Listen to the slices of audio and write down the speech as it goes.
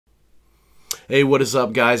Hey, what is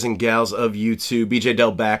up, guys and gals of YouTube? BJ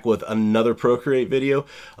Dell back with another Procreate video.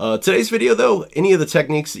 Today's video, though, any of the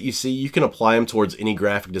techniques that you see, you can apply them towards any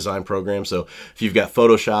graphic design program. So if you've got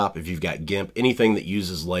Photoshop, if you've got GIMP, anything that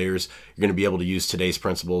uses layers, you're going to be able to use today's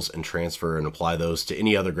principles and transfer and apply those to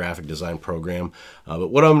any other graphic design program. But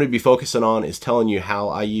what I'm going to be focusing on is telling you how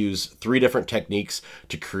I use 3 different techniques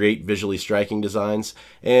to create visually striking designs,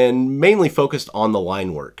 and mainly focused on the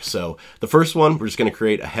line work. So the first one, we're just going to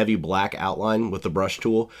create a heavy black outline with the brush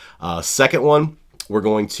tool. Second one, we're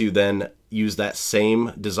going to then use that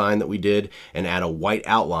same design that we did and add a white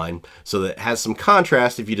outline so that it has some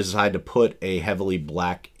contrast if you decide to put a heavily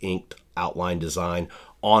black inked outline design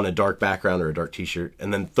on a dark background or a dark t-shirt.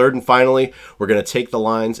 And then third and finally, we're going to take the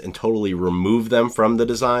lines and totally remove them from the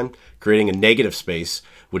design, creating a negative space,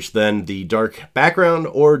 which then the dark background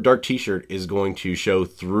or dark t-shirt is going to show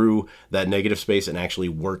through that negative space and actually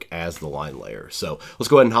work as the line layer. So let's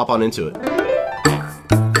go ahead and hop on into it.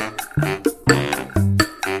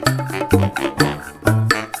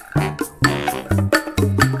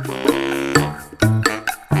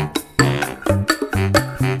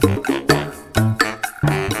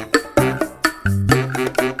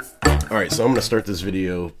 So I'm going to start this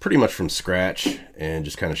video pretty much from scratch and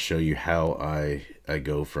just kind of show you how I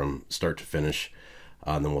go from start to finish.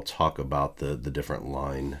 And then we'll talk about the different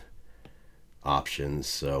line options.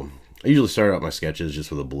 So I usually start out my sketches just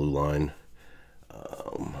with a blue line.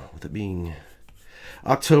 With it being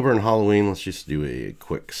October and Halloween, let's just do a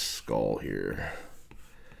quick skull here.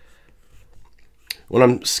 When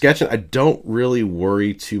I'm sketching, I don't really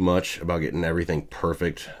worry too much about getting everything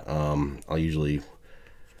perfect. I'll usually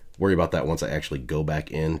worry about that once I actually go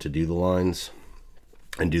back in to do the lines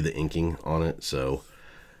and do the inking on it. So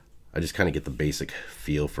I just kind of get the basic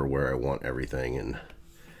feel for where I want everything and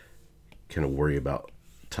kind of worry about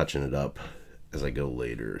touching it up as I go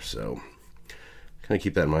later. So kind of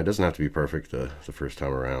keep that in mind. It doesn't have to be perfect the first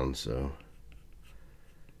time around. So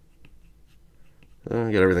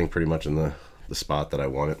I got everything pretty much in the spot that I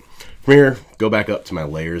want it. From here, go back up to my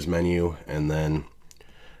layers menu and then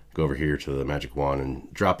go over here to the magic wand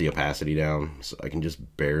and drop the opacity down so I can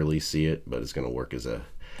just barely see it, but it's going to work as a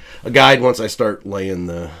guide once I start laying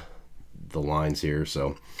the lines here.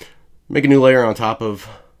 So make a new layer on top of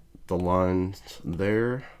the lines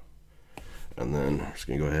there, and then I'm just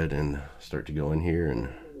going to go ahead and start to go in here and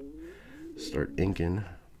start inking.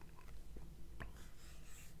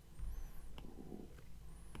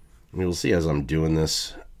 And you'll see as I'm doing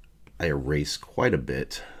this, I erase quite a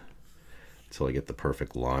bit until I get the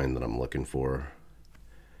perfect line that I'm looking for.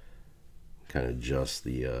 Kind of adjust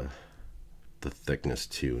the thickness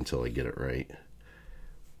too until I get it right.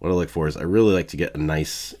 What I look for is I really like to get a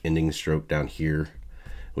nice ending stroke down here,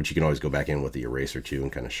 which you can always go back in with the eraser too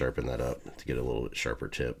and kind of sharpen that up to get a little bit sharper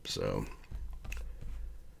tip. So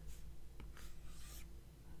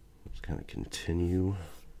just kind of continue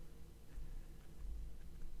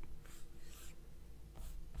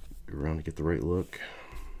around to get the right look.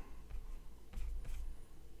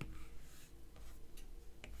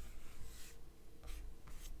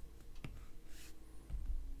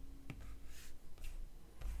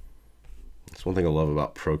 One thing I love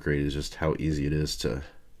about Procreate is just how easy it is to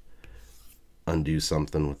undo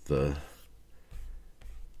something with the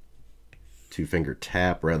 2-finger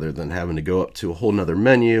tap rather than having to go up to a whole nother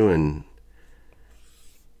menu and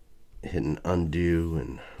hitting undo.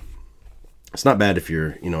 And it's not bad if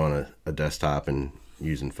you're, you know, on a desktop and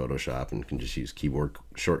using Photoshop and can just use keyboard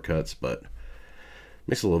shortcuts, but it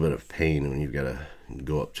makes a little bit of pain when you've got to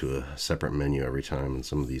go up to a separate menu every time in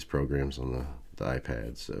some of these programs on the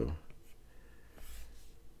iPad. So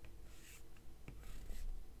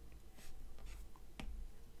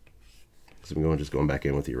I'm just going back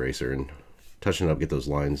in with the eraser and touching it up, get those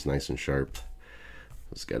lines nice and sharp.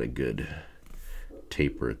 It's got a good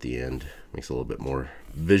taper at the end. Makes it a little bit more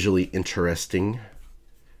visually interesting.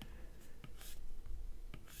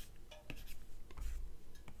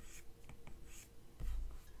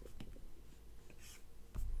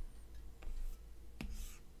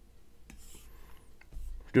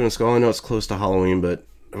 Doing a skull, I know it's close to Halloween, but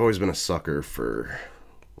I've always been a sucker for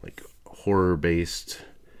like horror-based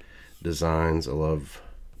designs. I love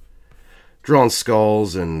drawing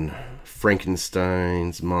skulls and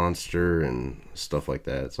Frankenstein's monster and stuff like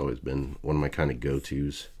that. It's always been one of my kind of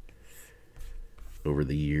go-tos over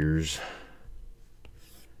the years.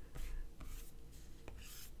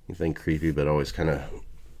 Anything creepy, but always kind of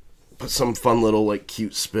put some fun little like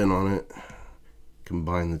cute spin on it.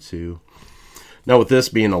 Combine the two. Now with this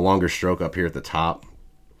being a longer stroke up here at the top,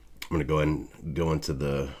 I'm going to go ahead and go into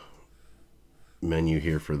the menu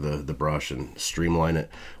here for the brush and streamline it.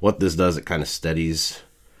 What this does, it kind of steadies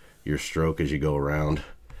your stroke as you go around,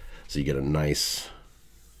 so you get a nice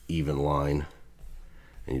even line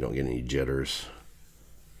and you don't get any jitters.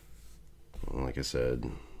 Like I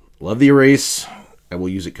said, love the erase. I will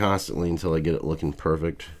use it constantly until I get it looking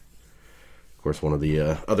perfect. Of course, one of the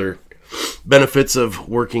other benefits of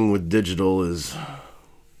working with digital is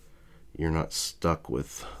you're not stuck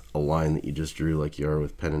with a line that you just drew like you are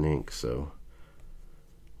with pen and ink, so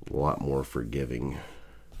a lot more forgiving.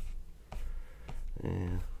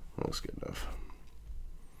 Yeah, that looks good enough.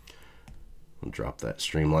 I'll drop that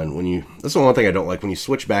streamline. That's the one thing I don't like, when you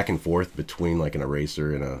switch back and forth between like an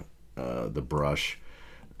eraser and the brush.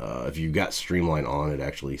 If you've got streamline on, it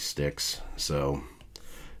actually sticks, so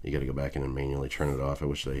you got to go back in and manually turn it off. I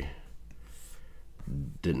wish they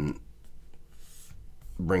didn't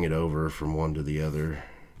bring it over from one to the other.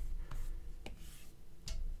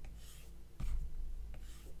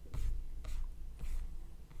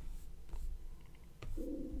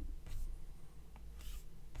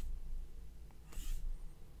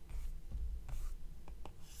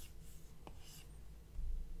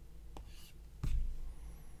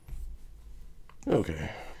 Okay,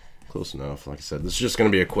 close enough. Like I said, this is just going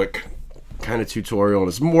to be a quick kind of tutorial, and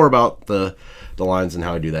it's more about the lines and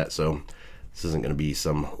how I do that, so this isn't going to be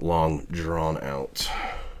some long drawn out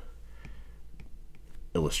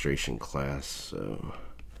illustration class. So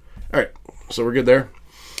alright, so we're good there.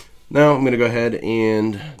 Now I'm going to go ahead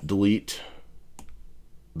and delete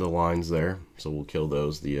the lines there, so we'll kill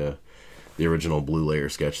those, the original blue layer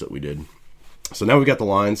sketch that we did. So now we've got the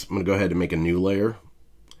lines. I'm going to go ahead and make a new layer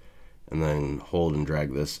and then hold and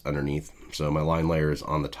drag this underneath. So my line layer is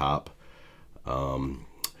on the top.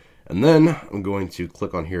 And then I'm going to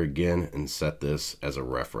click on here again and set this as a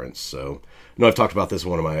reference. So I know I've talked about this in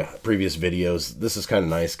one of my previous videos. This is kind of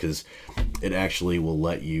nice because it actually will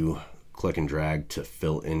let you click and drag to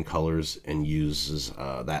fill in colors, and uses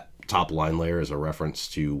that top line layer as a reference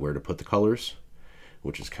to where to put the colors,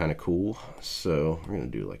 which is kind of cool. So we're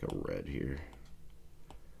going to do like a red here.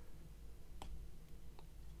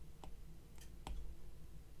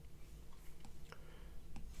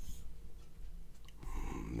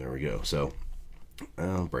 There we go. So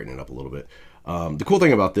I'll brighten it up a little bit. The cool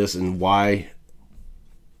thing about this, and why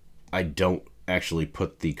I don't actually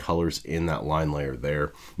put the colors in that line layer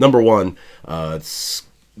there, number one, it's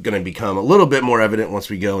going to become a little bit more evident once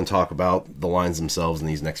we go and talk about the lines themselves in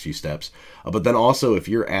these next few steps. But then also, if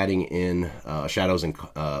you're adding in shadows and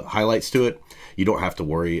highlights to it, you don't have to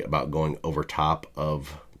worry about going over top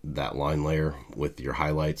of that line layer with your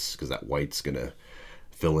highlights, because that white's going to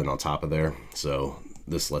fill in on top of there. So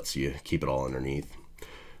this lets you keep it all underneath.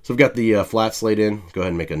 So we've got the flat slate in. Go ahead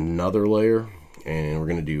and make another layer, and we're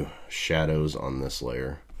going to do shadows on this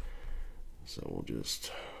layer. So we'll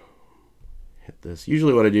just hit this.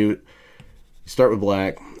 Usually what I do, start with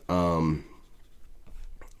black. I'll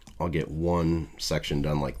get one section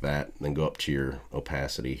done like that, then go up to your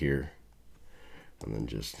opacity here, and then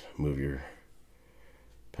just move your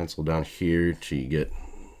pencil down here till you get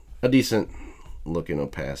a decent looking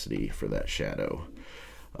opacity for that shadow.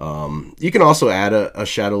 You can also add a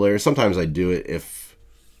shadow layer. Sometimes I do it if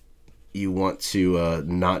you want to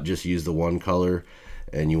not just use the one color,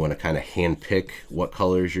 and you want to kind of hand pick what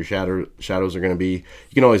colors your shadows are going to be.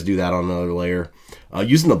 You can always do that on another layer.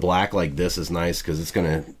 Using the black like this is nice, because it's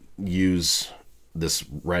going to use this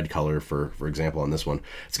red color, for example on this one.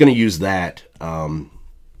 It's going to use that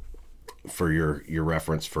for your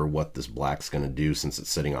reference for what this black's going to do, since it's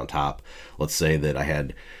sitting on top. Let's say that I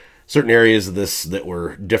had certain areas of this that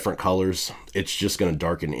were different colors. It's just going to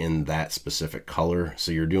darken in that specific color.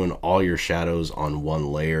 So you're doing all your shadows on one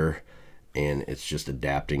layer, and it's just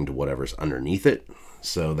adapting to whatever's underneath it.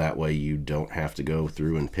 So that way you don't have to go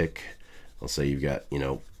through and pick, let's say you've got,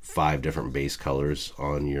 5 different base colors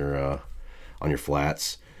on your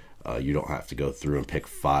flats. You don't have to go through and pick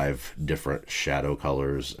 5 different shadow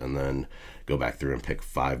colors and then go back through and pick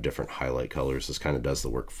 5 different highlight colors. This kind of does the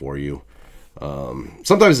work for you.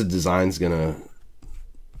 Sometimes the design's gonna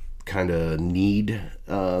kind of need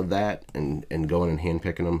that, and going and hand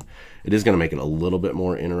picking them, it is going to make it a little bit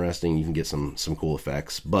more interesting. You can get some cool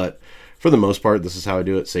effects, but for the most part, this is how I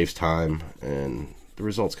do it. Saves time, and the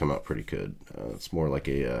results come out pretty good. It's more like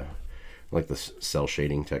like the cell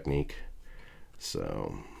shading technique.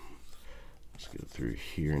 So let's go through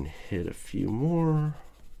here and hit a few more.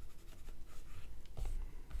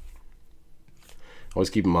 Always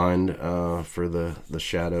keep in mind for the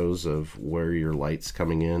shadows of where your light's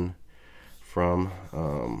coming in from.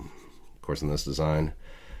 Of course, in this design,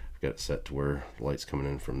 I've got it set to where the light's coming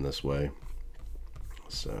in from this way.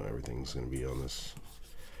 So everything's going to be on this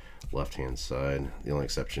left-hand side. The only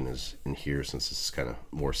exception is in here, since this is kind of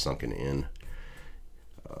more sunken in.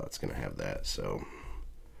 It's going to have that. So,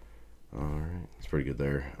 all right, it's pretty good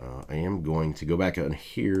there. I am going to go back on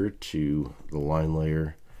here to the line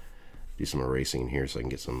layer, do some erasing in here so I can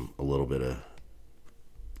get a little bit of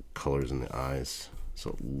colors in the eyes,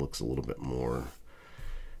 so it looks a little bit more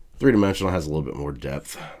three-dimensional, has a little bit more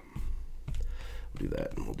depth. We'll do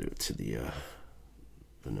that, and we'll do it to the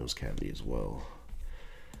nose cavity as well.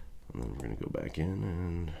 And then we're going to go back in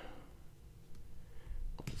and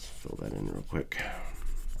just fill that in real quick.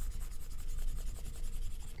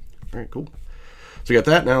 All right, cool. So we got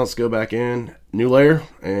that. Now let's go back in, new layer,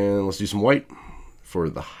 and let's do some white for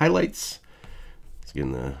the highlights. Let's get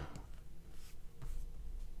in the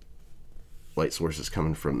light source is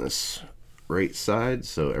coming from this right side,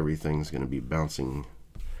 so everything's going to be bouncing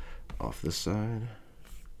off this side.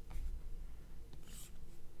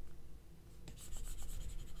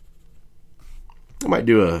 I might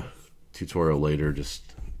do a tutorial later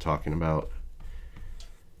just talking about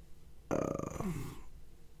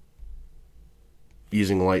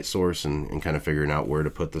using the light source and kind of figuring out where to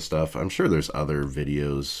put the stuff. I'm sure there's other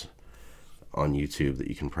videos on YouTube that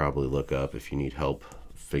you can probably look up if you need help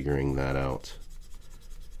figuring that out.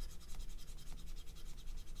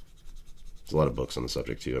 There's a lot of books on the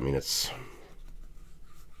subject too. I mean, it's,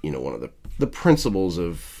 you know, one of the principles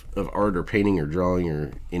of art or painting or drawing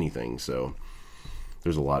or anything. So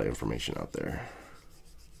there's a lot of information out there.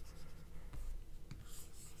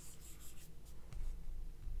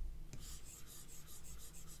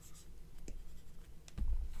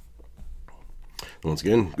 Once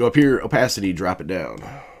again, go up here, opacity, drop it down.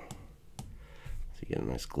 So you get a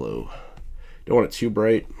nice glow. Don't want it too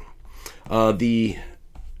bright. The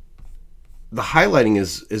highlighting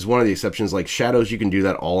is one of the exceptions. Like shadows, you can do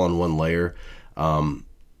that all on one layer.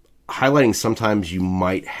 Highlighting, sometimes you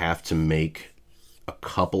might have to make a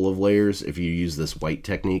couple of layers if you use this white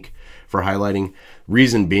technique for highlighting.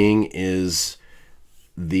 Reason being is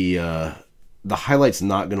the highlight's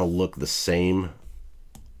not going to look the same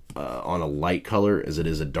on a light color as it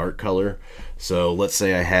is a dark color. So let's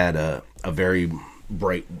say I had a very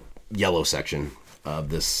bright yellow section of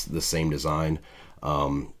the same design.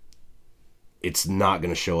 It's not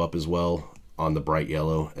going to show up as well on the bright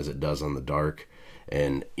yellow as it does on the dark.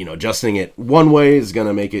 And, you know, adjusting it one way is going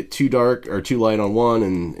to make it too dark or too light on one,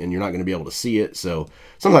 and you're not going to be able to see it. So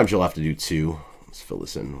sometimes you'll have to do two. Let's fill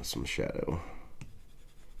this in with some shadow.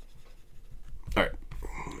 All right,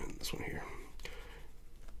 this one here.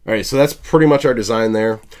 All right, so that's pretty much our design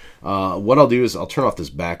there. What I'll do is I'll turn off this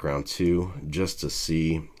background too, just to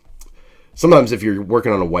see. Sometimes if you're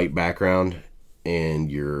working on a white background and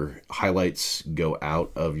your highlights go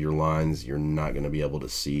out of your lines, you're not going to be able to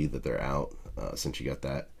see that they're out since you got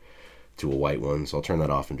that to a white one. So I'll turn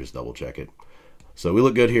that off and just double check it. So we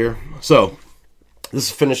look good here. So this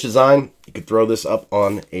is a finished design. You could throw this up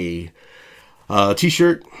on a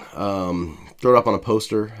t-shirt, throw it up on a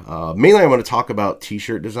poster. Mainly I want to talk about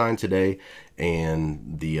t-shirt design today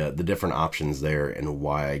and the different options there and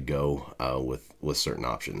why I go with certain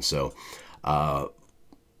options. So I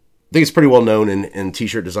think it's pretty well known in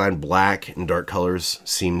t-shirt design, black and dark colors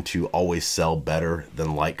seem to always sell better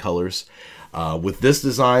than light colors. With this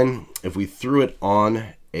design, if we threw it on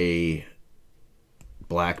a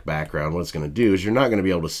black background, what it's going to do is you're not going to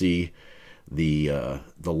be able to see the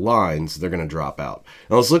lines. They're going to drop out.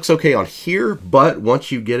 Now this looks okay on here, but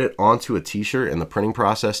once you get it onto a t-shirt and the printing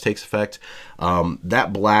process takes effect,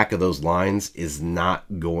 that black of those lines is not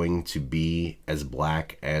going to be as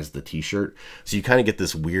black as the t-shirt. So you kind of get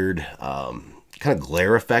this weird kind of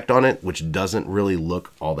glare effect on it, which doesn't really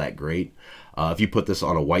look all that great. If you put this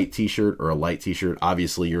on a white t-shirt or a light t-shirt,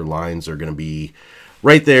 obviously your lines are going to be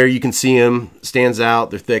right there. You can see them, stands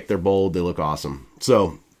out, they're thick, they're bold, they look awesome.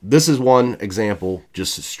 So this is one example,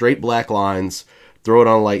 just straight black lines. Throw it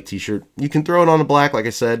on a light t-shirt. You can throw it on a black, like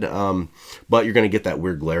I said, but you're going to get that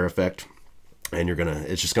weird glare effect, and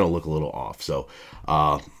it's just going to look a little off. So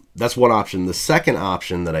that's one option. The second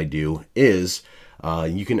option that I do is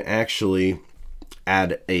you can actually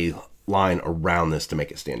add a line around this to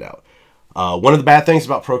make it stand out. One of the bad things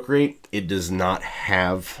about Procreate, it does not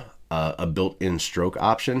have a built-in stroke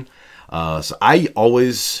option. So I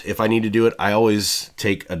always, if I need to do it, I always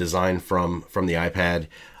take a design from the iPad.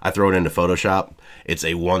 I throw it into Photoshop. It's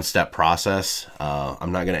a one-step process.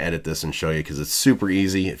 I'm not going to edit this and show you because it's super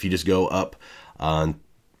easy. If you just go up,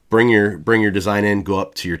 bring your design in, go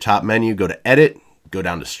up to your top menu, go to Edit, go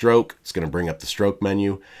down to stroke. It's going to bring up the stroke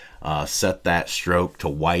menu. Set that stroke to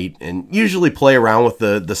white, and usually play around with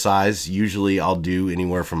the size. Usually I'll do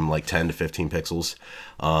anywhere from like 10 to 15 pixels.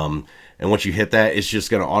 And once you hit that, it's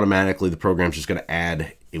just going to automatically, the program's just going to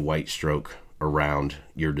add a white stroke around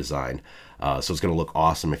your design. So it's going to look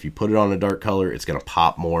awesome. If you put it on a dark color, it's going to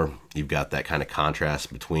pop more. You've got that kind of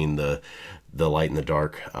contrast between the light and the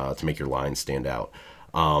dark to make your lines stand out.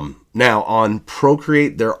 Now on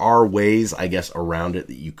Procreate, there are ways, I guess, around it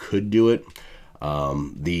that you could do it.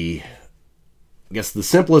 I guess the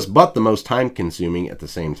simplest but the most time consuming at the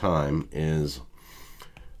same time is,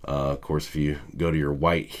 of course, if you go to your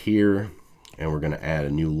white here, and we're going to add a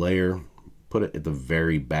new layer, put it at the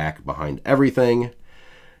very back behind everything.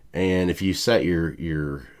 And if you set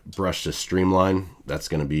your brush to streamline, that's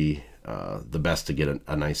going to be the best to get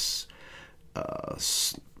a nice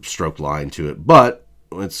stroke line to it. But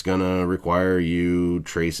it's going to require you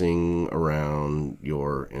tracing around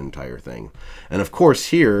your entire thing. And of course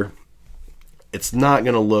here, it's not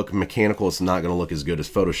going to look mechanical. It's not going to look as good as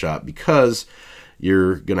Photoshop, because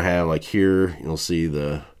you're going to have, like here, you'll see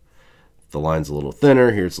the line's a little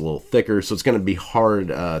thinner. Here it's a little thicker. So it's going to be hard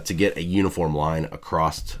to get a uniform line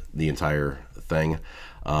across the entire thing.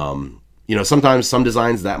 You know, sometimes some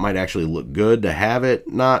designs that might actually look good to have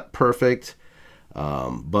it not perfect.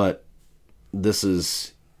 But this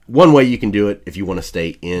is one way you can do it if you want to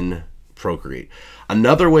stay in Procreate.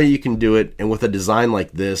 Another way you can do it, and with a design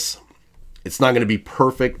like this, it's not going to be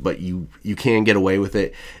perfect, but you can get away with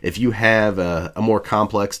it. If you have a more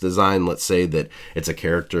complex design, let's say that it's a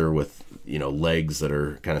character with, you know, legs that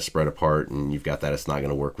are kind of spread apart, and you've got that, it's not going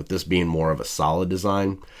to work. With this being more of a solid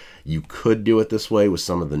design, you could do it this way with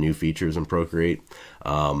some of the new features in Procreate.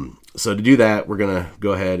 So to do that, we're going to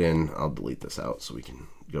go ahead and I'll delete this out so we can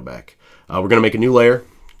go back. We're going to make a new layer.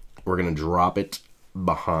 We're going to drop it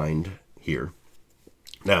behind here.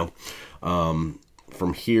 Now,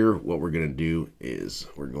 from here, what we're going to do is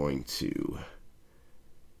we're going to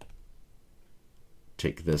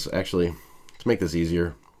take this. Actually, to make this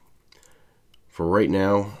easier, for right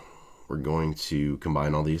now, we're going to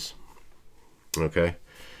combine all these. Okay.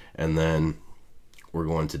 And then we're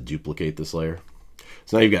going to duplicate this layer.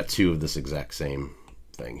 So now you've got two of this exact same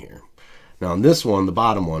thing here. Now on this one, the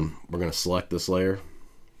bottom one, we're going to select this layer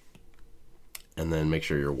and then make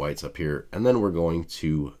sure your white's up here. And then we're going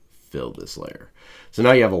to fill this layer. So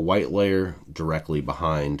now you have a white layer directly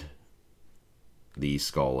behind the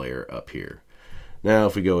skull layer up here. Now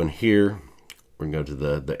if we go in here, we're going to go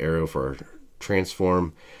to the arrow for our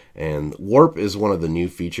transform, and warp is one of the new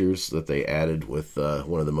features that they added with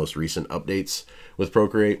one of the most recent updates with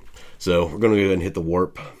Procreate. So we're going to go ahead and hit the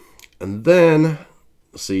warp, and then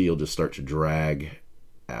see, you'll just start to drag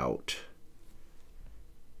out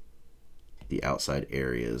the outside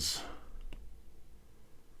areas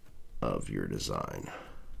of your design.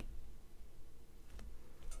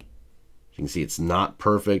 You can see it's not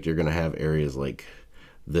perfect. You're going to have areas like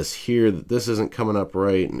this here, that this isn't coming up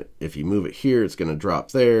right, and if you move it here, it's going to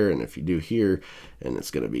drop there, and if you do here, and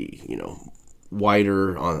it's going to be, you know,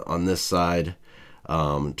 wider on this side,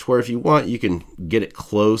 to where if you want, you can get it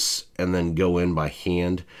close and then go in by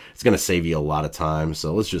hand. It's going to save you a lot of time,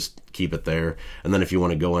 so let's just keep it there. And then if you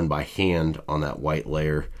want to go in by hand on that white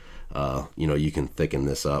layer, you know, you can thicken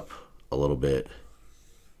this up a little bit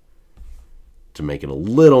to make it a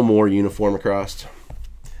little more uniform across.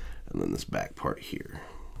 And then this back part here.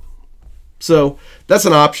 So that's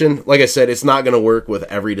an option. Like I said, it's not going to work with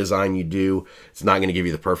every design you do. It's not going to give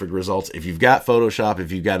you the perfect results. If you've got Photoshop,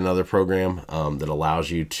 if you've got another program that allows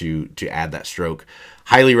you to add that stroke,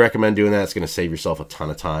 highly recommend doing that. It's going to save yourself a ton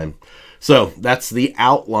of time. So that's the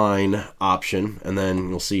outline option. And then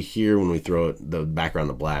you'll see here when we throw it, the background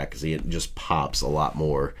to black, see, it just pops a lot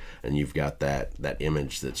more, and you've got that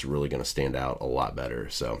image that's really going to stand out a lot better.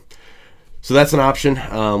 So that's an option.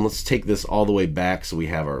 Let's take this all the way back so we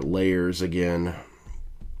have our layers again.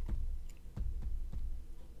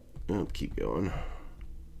 Oh, keep going.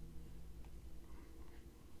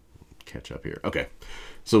 Catch up here. Okay,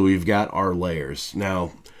 so we've got our layers.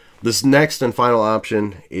 Now, this next and final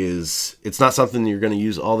option is, it's not something that you're going to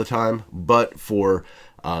use all the time, but for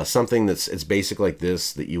something it's basic like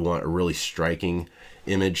this, that you want a really striking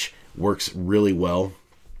image, works really well.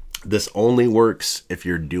 This only works if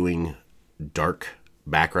you're doing dark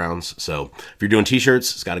backgrounds. So if you're doing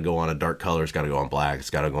t-shirts, it's got to go on a dark color, it's got to go on black, it's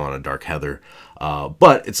got to go on a dark heather.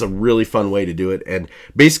 But it's a really fun way to do it. And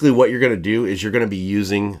basically what you're going to do is you're going to be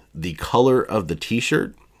using the color of the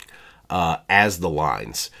t-shirt as the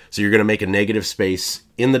lines. So you're going to make a negative space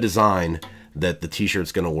in the design that the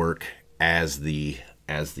t-shirt's going to work as the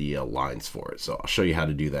lines for it. So I'll show you how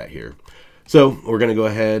to do that here. So we're going to go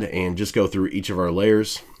ahead and just go through each of our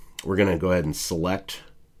layers. We're going to go ahead and select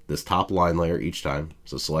this top line layer each time.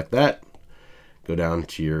 So select that, go down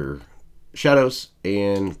to your shadows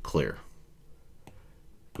and clear.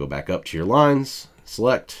 Go back up to your lines,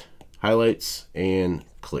 select, highlights, and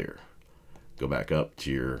clear. Go back up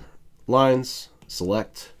to your lines,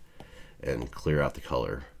 select, and clear out the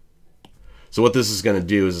color. So what this is going to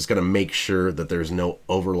do is it's going to make sure that there's no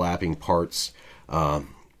overlapping parts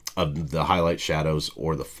of the highlight shadows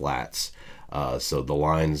or the flats. So the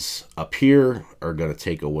lines up here are going to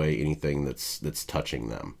take away anything that's touching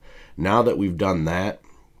them. Now that we've done that,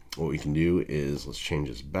 what we can do is let's change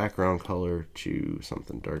this background color to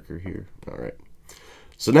something darker here. All right.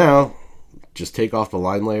 So now just take off the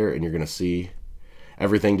line layer and you're going to see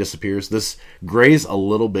everything disappears. This gray's a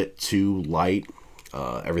little bit too light.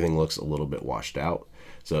 Everything looks a little bit washed out.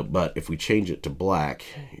 So, but if we change it to black,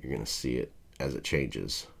 you're going to see it as it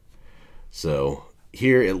changes. So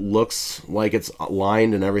here it looks like it's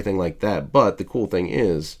lined and everything like that, but the cool thing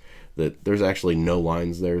is that there's actually no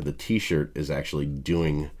lines there. The t-shirt is actually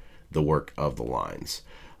doing the work of the lines.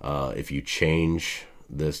 If you change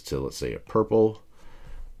this to, let's say, a purple,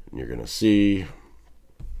 you're going to see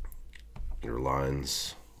your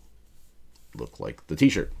lines look like the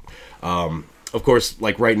t-shirt. Of course,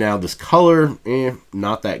 like right now, this color,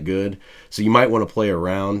 not that good. So you might want to play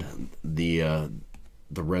around. The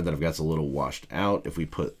red that I've got's a little washed out. If we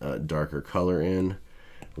put a darker color in,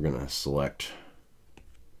 we're going to select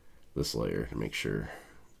this layer to make sure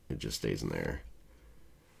it just stays in there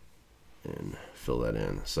and fill that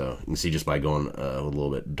in. So you can see just by going with a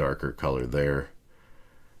little bit darker color there,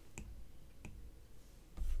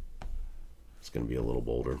 it's going to be a little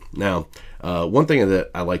bolder. Now, one thing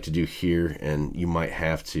that I like to do here, and you might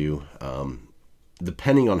have to,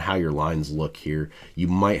 depending on how your lines look here, you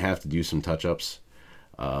might have to do some touch-ups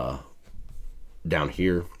down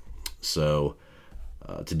here. So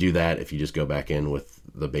to do that, if you just go back in with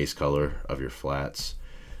the base color of your flats,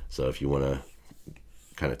 so if you want to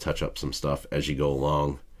kind of touch up some stuff as you go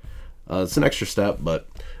along, it's an extra step, but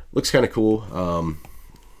looks kind of cool.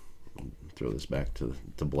 Throw this back to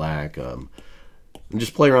black, and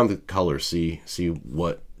just play around the colors, see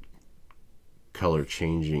what color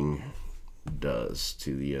changing does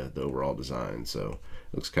to the overall design. So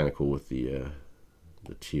it looks kind of cool with the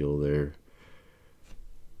teal there.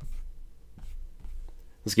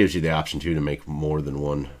 This gives you the option too to make more than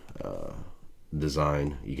one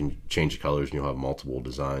design. You can change the colors and you'll have multiple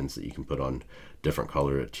designs that you can put on different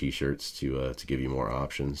color t-shirts to give you more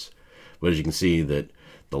options. But as you can see, that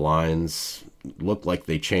the lines look like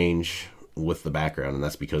they change with the background, and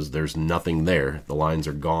that's because there's nothing there. The lines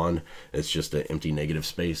are gone. It's just an empty negative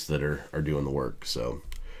space that are doing the work. So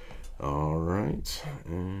all right,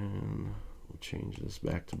 and we'll change this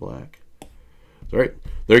back to black. All right,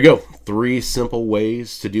 there you go. 3 simple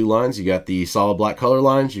ways to do lines. You got the solid black color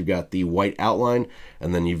lines, you've got the white outline,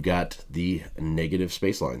 and then you've got the negative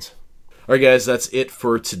space lines. All right, guys, that's it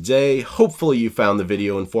for today. Hopefully you found the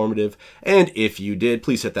video informative, and if you did,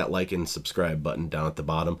 please hit that like and subscribe button down at the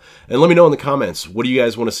bottom. And let me know in the comments, what do you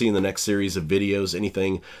guys want to see in the next series of videos?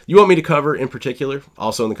 Anything you want me to cover in particular?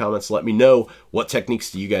 Also in the comments, let me know, what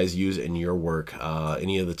techniques do you guys use in your work?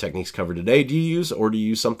 Any of the techniques covered today do you use, or do you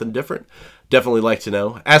use something different? Definitely like to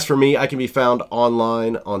know. As for me, I can be found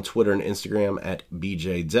online on Twitter and Instagram at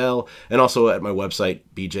BJDell, and also at my website,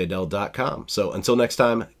 bjdell.com. So until next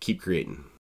time, keep creating.